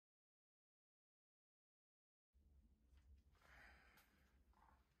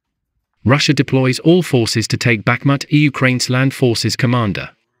Russia deploys all forces to take Bakhmut, Ukraine's land forces commander.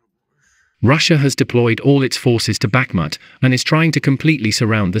 Russia has deployed all its forces to Bakhmut and is trying to completely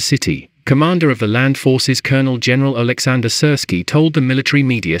surround the city, commander of the land forces Colonel General Oleksandr Syrskyi told the Military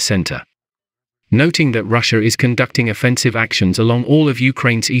Media Center. Noting that Russia is conducting offensive actions along all of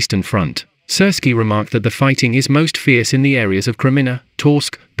Ukraine's eastern front, Syrskyi remarked that the fighting is most fierce in the areas of Kreminna,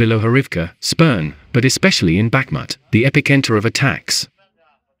 Torske, Bilohorivka, Spirne, but especially in Bakhmut, the epicenter of attacks.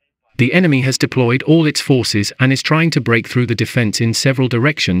 The enemy has deployed all its forces and is trying to break through the defense in several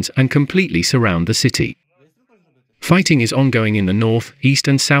directions and completely surround the city. Fighting is ongoing in the north, east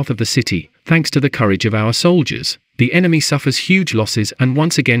and south of the city. Thanks to the courage of our soldiers, the enemy suffers huge losses and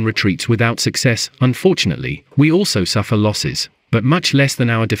once again retreats without success. Unfortunately, we also suffer losses, but much less than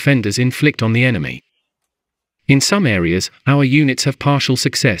our defenders inflict on the enemy. In some areas, our units have partial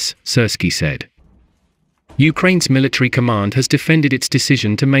success, Syrskyi said. Ukraine's military command has defended its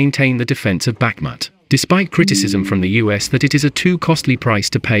decision to maintain the defense of Bakhmut, despite criticism from the US that it is a too costly price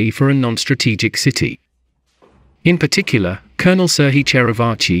to pay for a non-strategic city. In particular, Colonel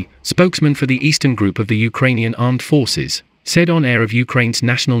Syrskyi, spokesman for the Eastern Group of the Ukrainian Armed Forces, said on air of Ukraine's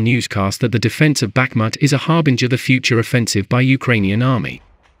national newscast that the defense of Bakhmut is a harbinger of the future offensive by Ukrainian army.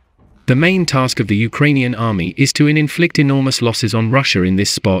 The main task of the Ukrainian army is to inflict enormous losses on Russia in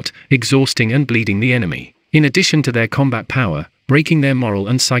this spot, exhausting and bleeding the enemy, in addition to their combat power, breaking their moral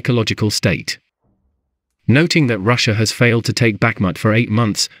and psychological state. Noting that Russia has failed to take Bakhmut for 8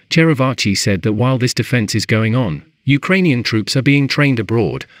 months, Syrskyi said that while this defense is going on, Ukrainian troops are being trained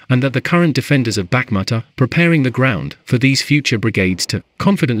abroad, and that the current defenders of Bakhmut are preparing the ground for these future brigades to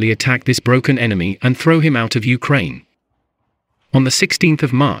confidently attack this broken enemy and throw him out of Ukraine. On the 16th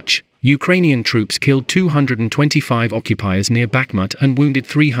of March, Ukrainian troops killed 225 occupiers near Bakhmut and wounded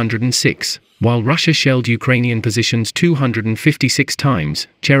 306, while Russia shelled Ukrainian positions 256 times,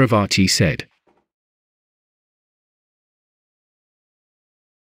 Syrskyi said.